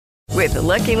With the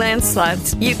Lucky Land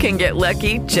Slots, you can get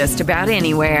lucky just about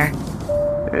anywhere.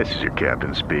 This is your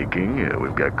captain speaking.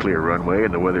 We've got clear runway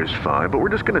and the weather's fine, but we're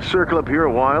just going to circle up here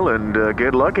a while and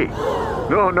get lucky.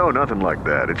 No, nothing like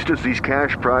that. It's just these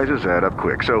cash prizes add up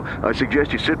quick. So I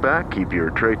suggest you sit back, keep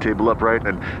your tray table upright,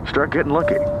 and start getting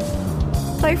lucky.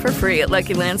 Play for free at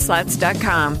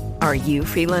LuckyLandSlots.com. Are you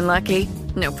feeling lucky?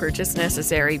 No purchase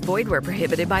necessary. Void where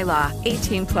prohibited by law.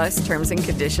 18 plus terms and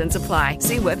conditions apply.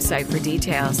 See website for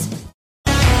details.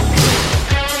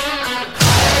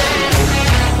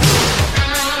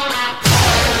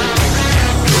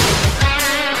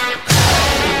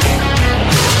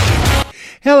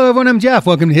 Hello, everyone. I'm Jeff.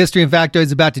 Welcome to History and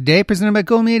Factoids About Today, presented by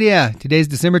Cool Media. Today's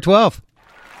December 12th.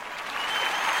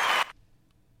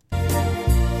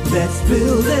 Let's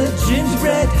build a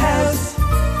gingerbread house.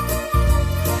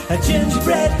 A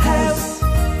gingerbread house.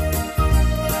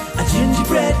 A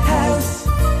gingerbread house.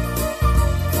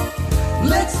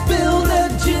 Let's build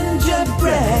a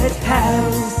gingerbread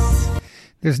house.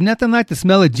 There's nothing like the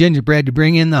smell of gingerbread to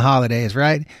bring in the holidays,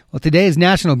 right? Well, today is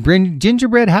National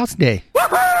Gingerbread House Day.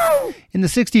 In the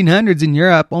 1600s in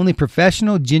Europe, only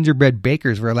professional gingerbread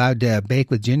bakers were allowed to bake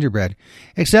with gingerbread,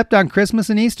 except on Christmas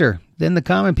and Easter. Then the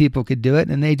common people could do it,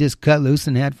 and they just cut loose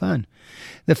and had fun.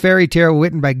 The fairy tale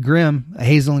written by Grimm,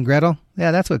 Hazel and Gretel,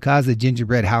 that's what caused the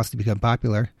gingerbread house to become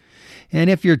popular. And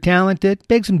if you're talented,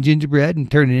 bake some gingerbread and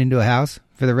turn it into a house.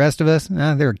 For the rest of us,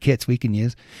 there are kits we can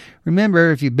use.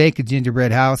 Remember, if you bake a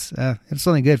gingerbread house, it's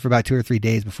only good for about 2 or 3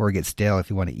 days before it gets stale if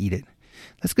you want to eat it.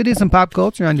 Let's go do some pop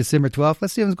culture on December 12th.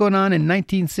 Let's see what's going on in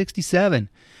 1967.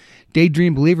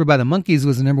 Daydream Believer by the Monkees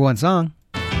was the number one song.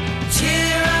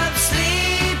 Cheer up,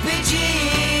 sleepy Jean.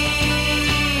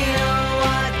 Oh,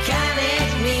 what can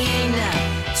it mean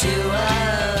to a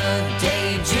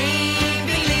daydream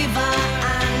believer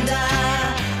and a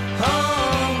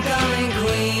homecoming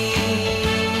queen?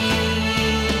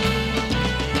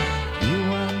 You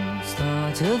once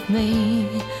thought of me.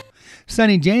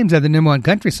 Sonny James had the number one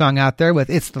country song out there with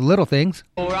It's the Little Things.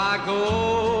 Before I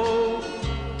go,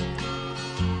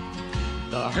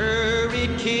 the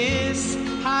hurried kiss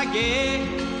I get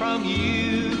from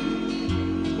you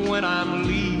when I'm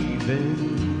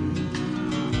leaving.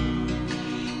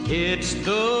 It's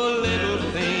the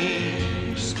little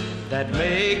things that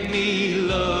make me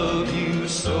love you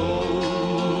so.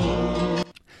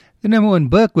 The number one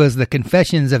book was The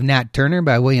Confessions of Nat Turner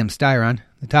by William Styron.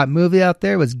 The top movie out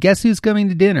there was Guess Who's Coming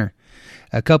to Dinner?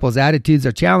 A couple's attitudes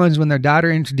are challenged when their daughter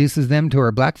introduces them to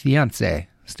her black fiancé.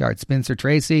 Starred Spencer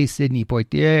Tracy, Sidney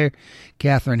Poitier,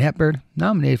 Katharine Hepburn,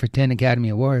 nominated for 10 Academy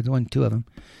Awards, won 2 of them.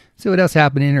 See what else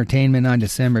happened in entertainment on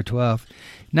December 12th.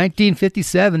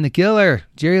 1957, The Killer,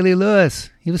 Jerry Lee Lewis.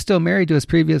 He was still married to his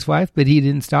previous wife, but he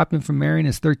didn't stop him from marrying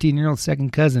his 13-year-old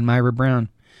second cousin, Myra Brown.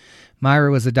 Myra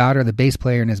was the daughter of the bass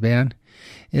player in his band.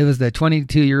 It was the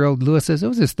 22-year-old Lewis's. It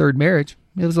was his third marriage.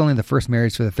 It was only the first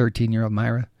marriage for the 13-year-old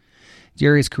Myra.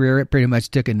 Jerry's career, it pretty much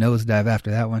took a nosedive after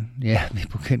that one. Yeah,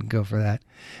 people couldn't go for that.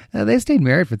 They stayed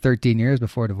married for 13 years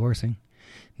before divorcing.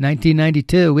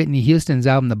 1992, Whitney Houston's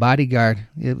album The Bodyguard.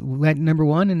 It went number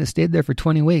one and it stayed there for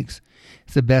 20 weeks.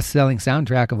 It's the best-selling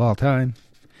soundtrack of all time.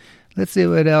 Let's see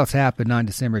what else happened on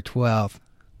December 12th.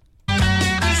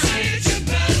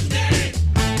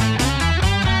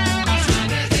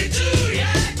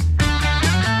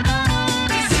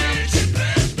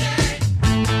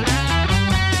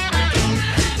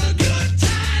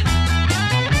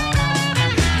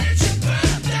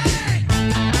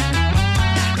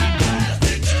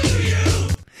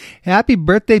 Happy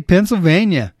birthday,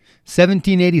 Pennsylvania.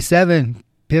 1787,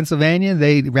 Pennsylvania,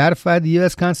 they ratified the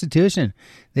U.S. Constitution.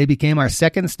 They became our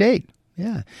second state.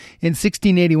 Yeah. In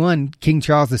 1681, King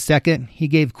Charles II, he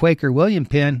gave Quaker William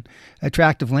Penn a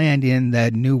tract of land in the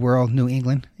New World, New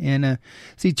England. And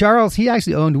see, Charles, he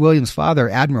actually owned William's father,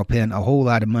 Admiral Penn, a whole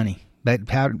lot of money.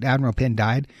 But Admiral Penn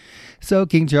died. So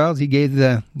King Charles, he gave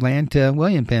the land to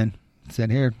William Penn.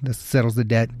 Said, here, this settles the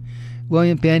debt.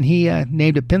 William Penn, he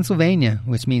named it Pennsylvania,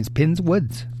 which means Penn's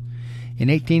Woods. In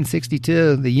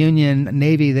 1862, the Union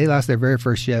Navy, they lost their very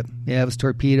first ship. Yeah, it was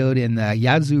torpedoed in the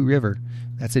Yazoo River.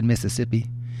 That's in Mississippi.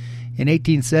 In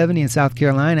 1870, in South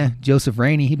Carolina, Joseph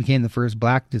Rainey, he became the first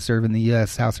black to serve in the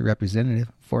U.S. House of Representatives,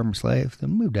 former slave, so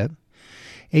moved up.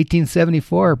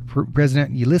 1874,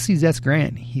 President Ulysses S.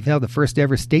 Grant, he held the first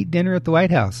ever state dinner at the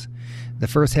White House. The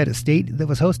first head of state that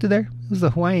was hosted there was the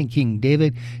Hawaiian King,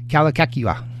 David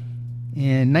Kalakaua.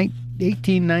 In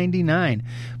 1899,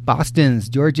 Boston's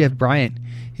George F. Bryant,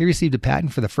 he received a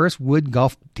patent for the first wood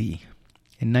golf tee.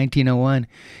 In 1901,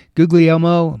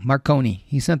 Guglielmo Marconi,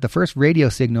 he sent the first radio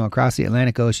signal across the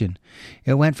Atlantic Ocean.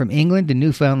 It went from England to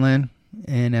Newfoundland,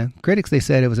 And critics, they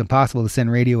said it was impossible to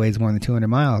send radio waves more than 200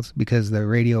 miles because the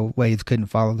radio waves couldn't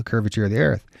follow the curvature of the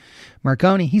Earth.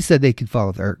 Marconi, he said they could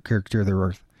follow the curvature of the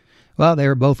Earth. Well, they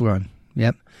were both wrong.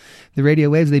 Yep. The radio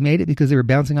waves, they made it because they were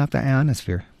bouncing off the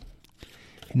ionosphere.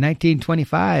 In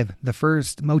 1925, the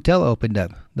first motel opened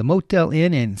up. The Motel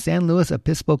Inn in San Luis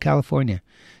Obispo, California.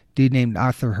 Dude named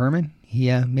Arthur Herman, he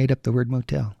made up the word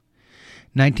motel.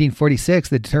 1946,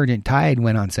 the detergent Tide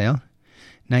went on sale.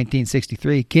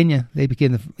 1963, Kenya, they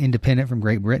became independent from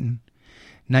Great Britain.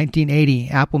 1980,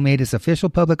 Apple made its official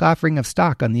public offering of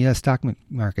stock on the U.S. stock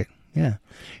market. Yeah.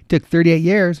 It took 38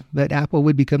 years, but Apple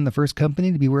would become the first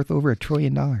company to be worth over $1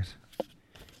 trillion.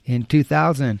 In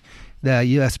 2000, the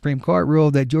U.S. Supreme Court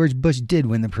ruled that George Bush did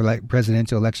win the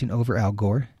presidential election over Al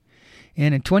Gore.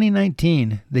 And in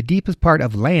 2019, the deepest part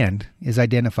of land is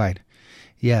identified.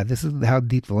 Yeah, this is how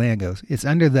deep the land goes. It's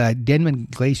under the Denman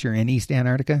Glacier in East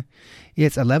Antarctica.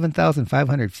 It's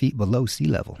 11,500 feet below sea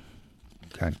level.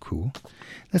 Kind of cool.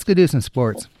 Let's go do some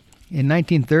sports. In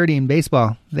 1930, in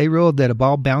baseball, they ruled that a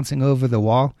ball bouncing over the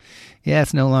wall, yeah,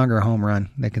 it's no longer a home run.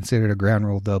 They considered a ground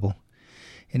rule double.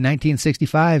 In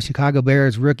 1965, Chicago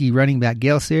Bears rookie running back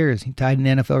Gale Sayers, he tied an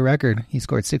NFL record. He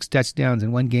scored 6 touchdowns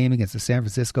in one game against the San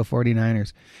Francisco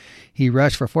 49ers. He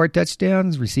rushed for 4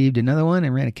 touchdowns, received another one,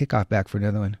 and ran a kickoff back for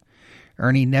another one.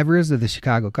 Ernie Nevers of the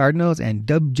Chicago Cardinals and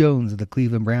Dub Jones of the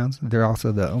Cleveland Browns. They're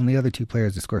also the only other 2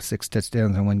 players to score 6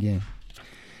 touchdowns in one game.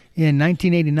 In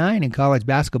 1989, in college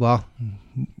basketball,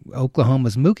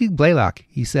 Oklahoma's Mookie Blaylock,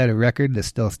 he set a record that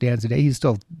still stands today. He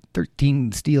stole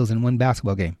 13 steals in one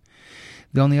basketball game.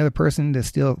 The only other person to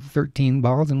steal 13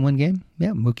 balls in one game?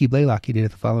 Yeah, Mookie Blaylock. He did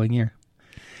it the following year.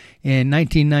 In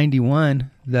 1991,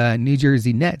 the New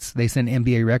Jersey Nets, they set an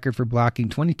NBA record for blocking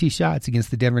 22 shots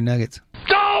against the Denver Nuggets.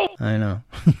 No! I know.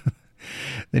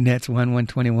 The Nets won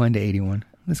 121-81.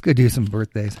 Let's go do some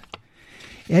birthdays.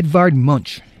 Edvard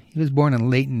Munch. He was born in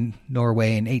Leighton, Norway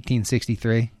in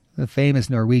 1863. The famous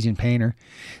Norwegian painter.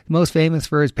 Most famous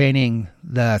for his painting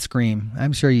The Scream.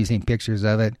 I'm sure you've seen pictures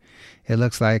of it. It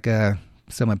looks like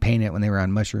someone painted it when they were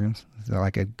on mushrooms. So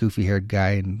like a goofy-haired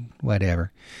guy and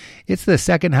whatever. It's the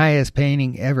second highest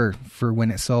painting ever for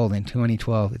when it sold in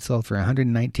 2012. It sold for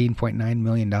 $119.9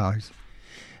 million.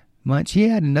 Munch, he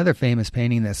had another famous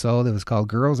painting that sold. It was called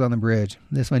Girls on the Bridge.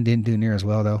 This one didn't do near as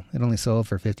well, though. It only sold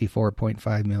for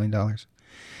 $54.5 million.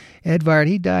 Edvard,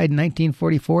 he died in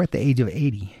 1944 at the age of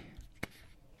 80.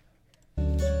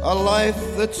 A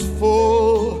life that's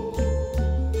full.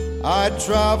 I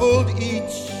traveled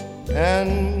each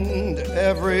and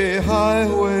every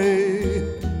highway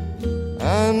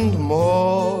and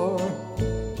more,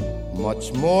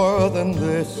 much more than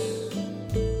this.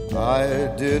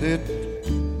 I did it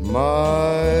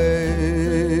my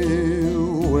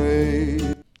way.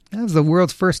 That was the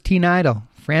world's first teen idol,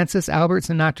 Francis Albert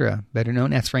Sinatra, better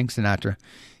known as Frank Sinatra.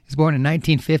 He was born in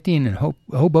 1950 in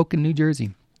Hoboken, New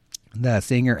Jersey. The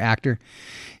singer, actor.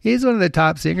 He's one of the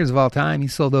top singers of all time. He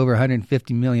sold over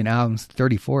 150 million albums.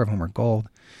 34 of them are gold.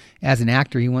 As an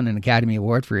actor, he won an Academy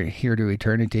Award for Here to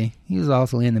Eternity. He was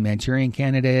also in The Manchurian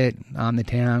Candidate, On the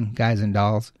Town, Guys and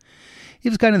Dolls. He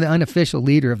was kind of the unofficial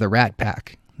leader of the Rat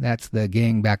Pack. That's the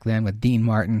gang back then with Dean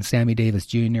Martin, Sammy Davis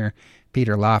Jr.,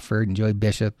 Peter Lawford, and Joey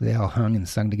Bishop. They all hung and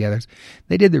sung together.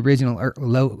 They did the original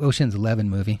Ocean's 11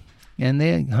 movie, and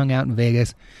they hung out in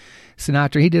Vegas.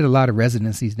 Sinatra, he did a lot of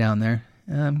residencies down there.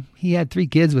 He had 3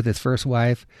 kids with his first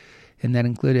wife, and that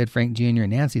included Frank Jr.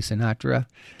 and Nancy Sinatra.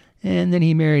 And then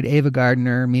he married Ava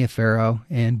Gardner, Mia Farrow,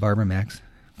 and Barbara Max.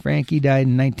 Frankie died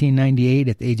in 1998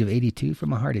 at the age of 82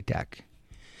 from a heart attack.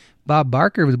 Bob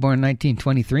Barker was born in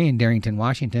 1923 in Darrington,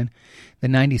 Washington, the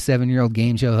 97-year-old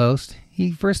game show host.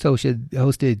 He first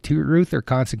hosted Truth or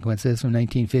Consequences from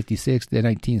 1956 to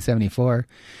 1974.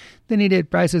 Then he did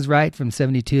Price is Right from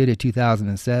 72 to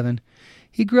 2007.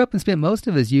 He grew up and spent most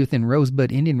of his youth in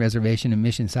Rosebud Indian Reservation in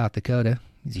Mission, South Dakota.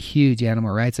 He's a huge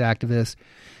animal rights activist.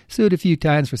 Sued a few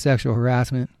times for sexual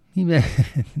harassment.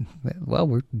 Well,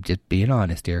 we're just being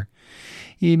honest here.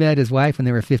 He met his wife when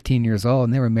they were 15 years old,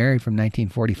 and they were married from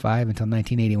 1945 until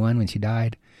 1981 when she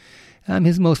died.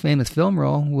 His most famous film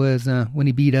role was when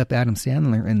he beat up Adam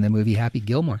Sandler in the movie Happy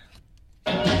Gilmore.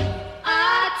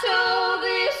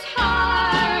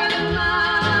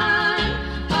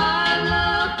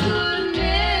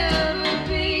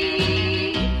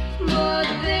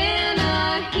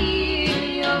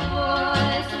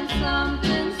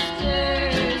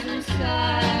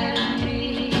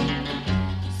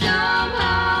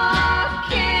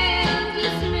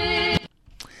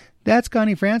 That's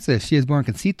Connie Francis. She was born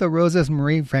Concito Rosas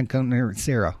Marie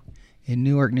Franconcero in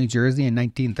Newark, New Jersey in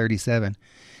 1937.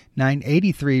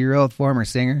 83-year-old former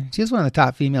singer. She was one of the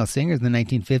top female singers in the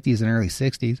 1950s and early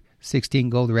 60s. 16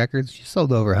 gold records. She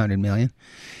sold over 100 million.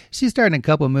 She starred in a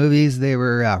couple of movies. They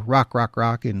were Rock, Rock,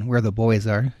 Rock and Where the Boys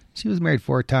Are. She was married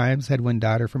 4 times, had 1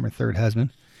 daughter from her 3rd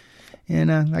husband.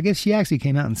 And I guess she actually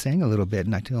came out and sang a little bit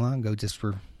not too long ago just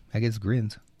for, I guess,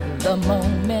 grins. The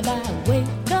moment I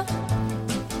wake up,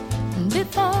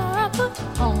 before I put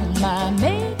on my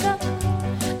makeup,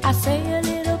 I say a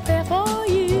little prayer for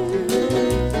you.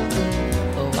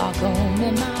 While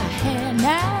combing my hair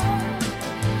now,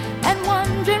 and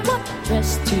wondering what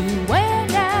dress to wear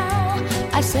now,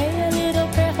 I say a little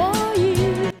prayer for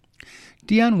you.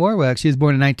 Dionne Warwick, she was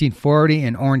born in 1940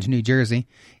 in Orange, New Jersey.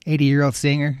 80-year-old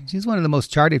singer. She's one of the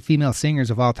most charted female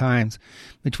singers of all times.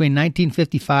 Between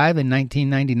 1955 and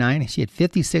 1999, she had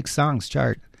 56 songs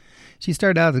chart. She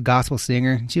started out as a gospel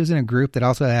singer. She was in a group that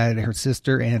also had her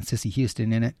sister and Sissy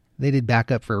Houston in it. They did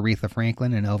backup for Aretha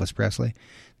Franklin and Elvis Presley.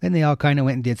 Then they all kind of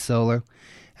went and did solo.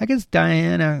 I guess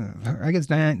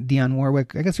Dionne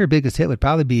Warwick, I guess her biggest hit would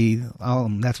probably be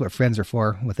That's What Friends Are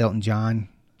For with Elton John,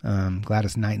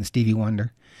 Gladys Knight, and Stevie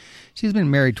Wonder. She's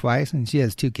been married twice, and she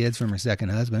has 2 kids from her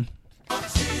 2nd husband.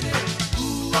 He's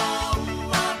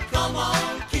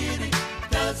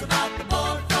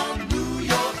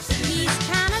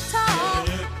kind of tall.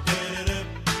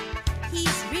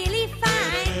 He's really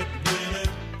fine.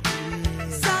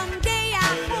 Someday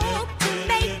I hope to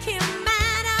make him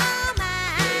mine, oh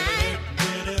mine.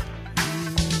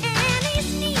 And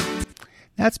he's neat.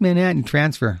 That's Manhattan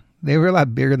Transfer. They were a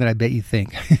lot bigger than I bet you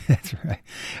think. That's right.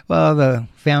 Well, the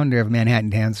founder of Manhattan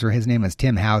Transfer, his name was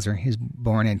Tim Hauser. He was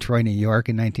born in Troy, New York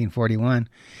in 1941.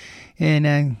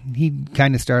 And he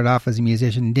kind of started off as a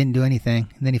musician and didn't do anything.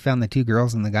 And then he found the 2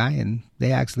 girls and the guy, and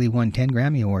they actually won 10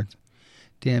 Grammy Awards.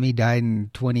 Tim, he died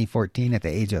in 2014 at the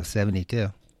age of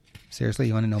 72. Seriously,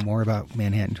 you want to know more about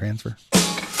Manhattan Transfer?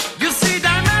 You see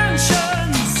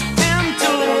dimensions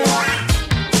into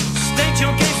state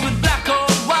your case with black or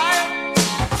white.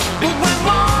 But when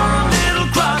one little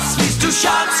cross leads to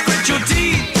shots, grit your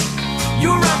teeth. You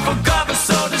run for cover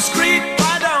so discreet.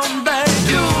 Why don't they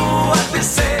do what they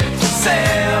say? Say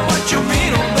what you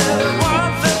mean.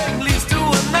 One thing leads to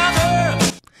another.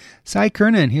 Cy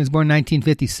Curnin, he was born in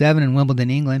 1957 in Wimbledon,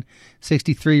 England.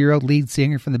 63-year-old lead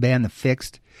singer from the band The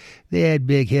Fixed. They had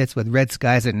big hits with Red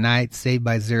Skies at Night, Saved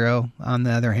by Zero, on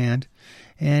the other hand.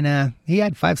 And he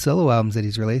had 5 solo albums that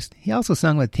he's released. He also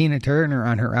sung with Tina Turner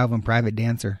on her album Private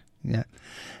Dancer. Yeah.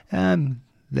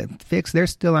 The Fixed, they're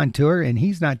still on tour, and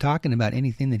he's not talking about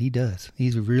anything that he does.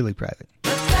 He's really private.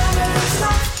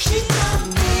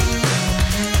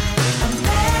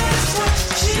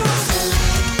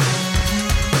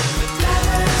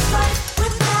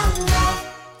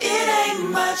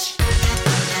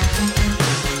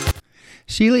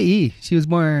 Sheila E. She was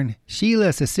born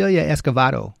Sheila Cecilia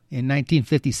Escovedo in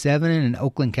 1957 in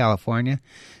Oakland, California.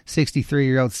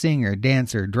 63-year-old singer,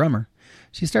 dancer, drummer.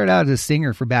 She started out as a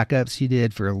singer for backups. She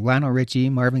did for Lionel Richie,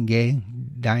 Marvin Gaye,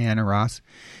 Diana Ross.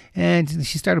 And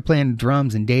she started playing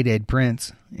drums and dated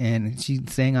Prince. And she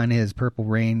sang on his Purple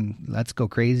Rain, Let's Go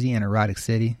Crazy, and Erotic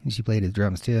City. And she played his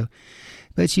drums too.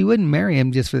 But she wouldn't marry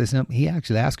him just for this. He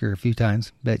actually asked her a few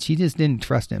times, but she just didn't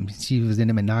trust him. She was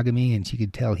into monogamy, and she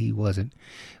could tell he wasn't.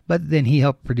 But then he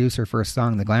helped produce her first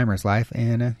song, The Glamorous Life,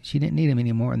 and she didn't need him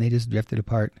anymore, and they just drifted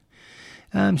apart.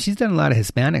 She's done a lot of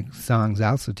Hispanic songs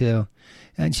also, too.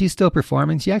 And she's still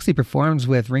performing. She actually performs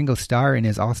with Ringo Starr and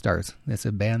his All-Stars. That's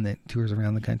a band that tours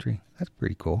around the country. That's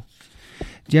pretty cool.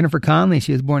 Jennifer Connelly,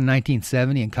 she was born in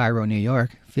 1970 in Cairo, New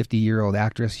York. 50-year-old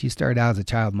actress. She started out as a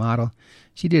child model.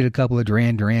 She did a couple of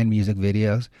Duran Duran music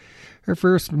videos. Her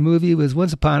first movie was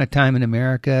Once Upon a Time in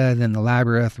America, then The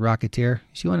Labyrinth, Rocketeer.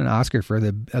 She won an Oscar for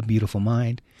A Beautiful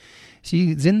Mind.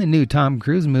 She's in the new Tom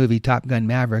Cruise movie, Top Gun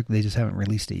Maverick. They just haven't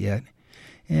released it yet.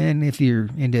 And if you're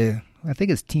into, I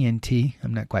think it's TNT,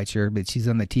 I'm not quite sure, but she's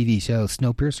on the TV show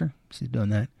Snowpiercer. She's doing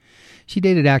that. She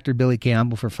dated actor Billy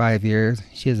Campbell for 5 years.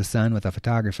 She has a son with a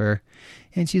photographer.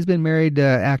 And she's been married to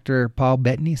actor Paul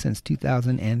Bettany since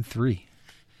 2003.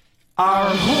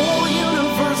 Our whole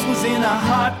universe was in a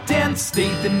hot, dense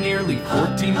state that nearly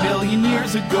 14 billion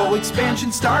years ago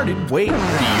expansion started. Wait,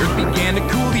 the earth began to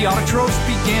cool, the autotrophs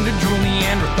began to drool,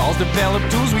 Neanderthals developed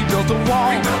tools, we built a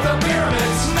wall. We built the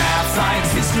pyramids, math,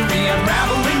 science, history,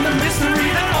 unraveling the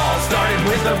mystery that all started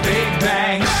with a big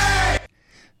bang.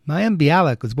 Mayim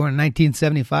Bialik was born in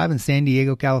 1975 in San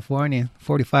Diego, California.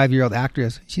 45-year-old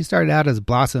actress. She started out as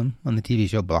Blossom on the TV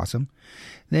show Blossom.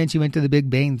 Then she went to The Big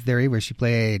Bang Theory, where she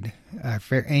played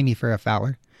Amy Farrah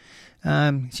Fowler.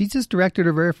 She just directed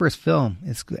her very first film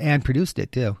and produced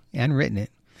it, too, and written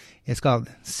it. It's called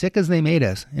Sick as They Made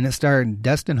Us, and it starred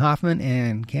Dustin Hoffman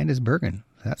and Candice Bergen.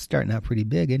 That's starting out pretty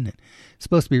big, isn't it? It's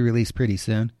supposed to be released pretty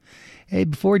soon. Hey,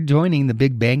 before joining the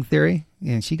Big Bang Theory,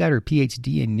 and she got her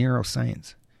PhD in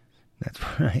neuroscience. That's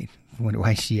right. Wonder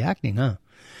why she's acting, huh?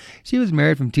 She was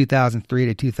married from 2003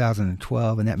 to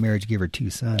 2012, and that marriage gave her 2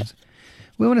 sons.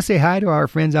 We want to say hi to our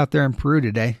friends out there in Peru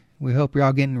today. We hope you're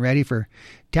all getting ready for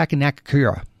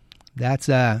Takanakakura. That's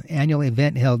an annual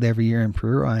event held every year in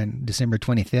Peru on December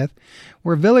 25th,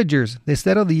 where villagers, they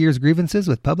settle the year's grievances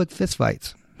with public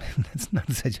fistfights. That's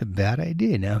not such a bad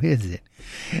idea now, is it?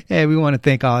 Hey, we want to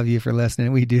thank all of you for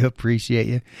listening. We do appreciate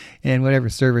you. And whatever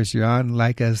service you're on,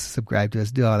 like us, subscribe to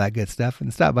us, do all that good stuff.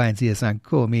 And stop by and see us on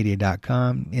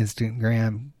coolmedia.com,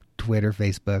 Instagram, Twitter,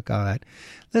 Facebook, all that.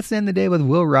 Let's end the day with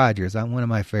Will Rogers on one of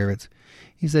my favorites.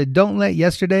 He said, "Don't let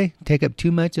yesterday take up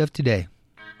too much of today."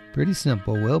 Pretty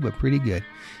simple, Will, but pretty good.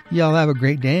 Y'all have a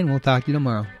great day, and we'll talk to you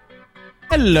tomorrow.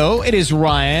 Hello, it is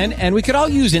Ryan, and we could all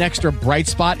use an extra bright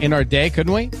spot in our day,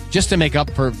 couldn't we? Just to make up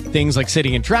for things like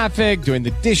sitting in traffic, doing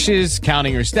the dishes,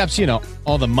 counting your steps, you know,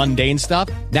 all the mundane stuff.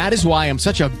 That is why I'm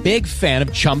such a big fan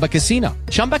of Chumba Casino.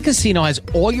 Chumba Casino has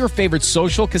all your favorite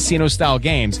social casino-style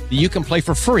games that you can play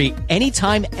for free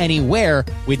anytime, anywhere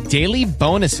with daily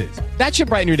bonuses. That should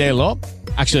brighten your day a little.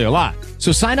 Actually, a lot.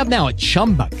 So sign up now at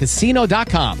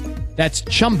ChumbaCasino.com. That's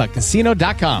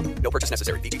ChumbaCasino.com. No purchase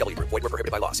necessary. VGW Group. Void where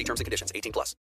prohibited by law. See terms and conditions. 18+.